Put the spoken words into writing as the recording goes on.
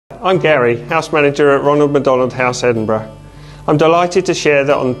I'm Gary, House Manager at Ronald McDonald House, Edinburgh. I'm delighted to share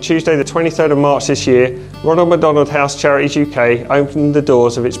that on Tuesday the 23rd of March this year, Ronald McDonald House Charities UK opened the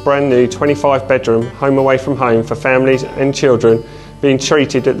doors of its brand new 25-bedroom home away from home for families and children being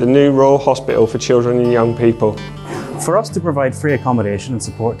treated at the new Royal Hospital for Children and Young People. For us to provide free accommodation and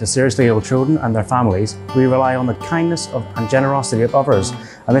support to seriously ill children and their families, we rely on the kindness and generosity of others,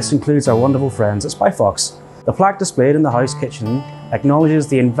 and this includes our wonderful friends at SpyFox. The plaque displayed in the house kitchen acknowledges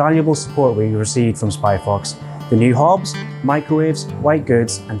the invaluable support we received from SpyFox. The new hobs, microwaves, white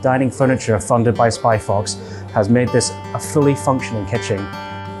goods and dining furniture funded by SpyFox has made this a fully functioning kitchen.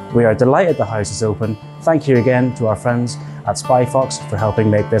 We are delighted the house is open. Thank you again to our friends at SpyFox for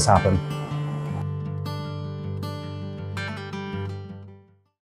helping make this happen.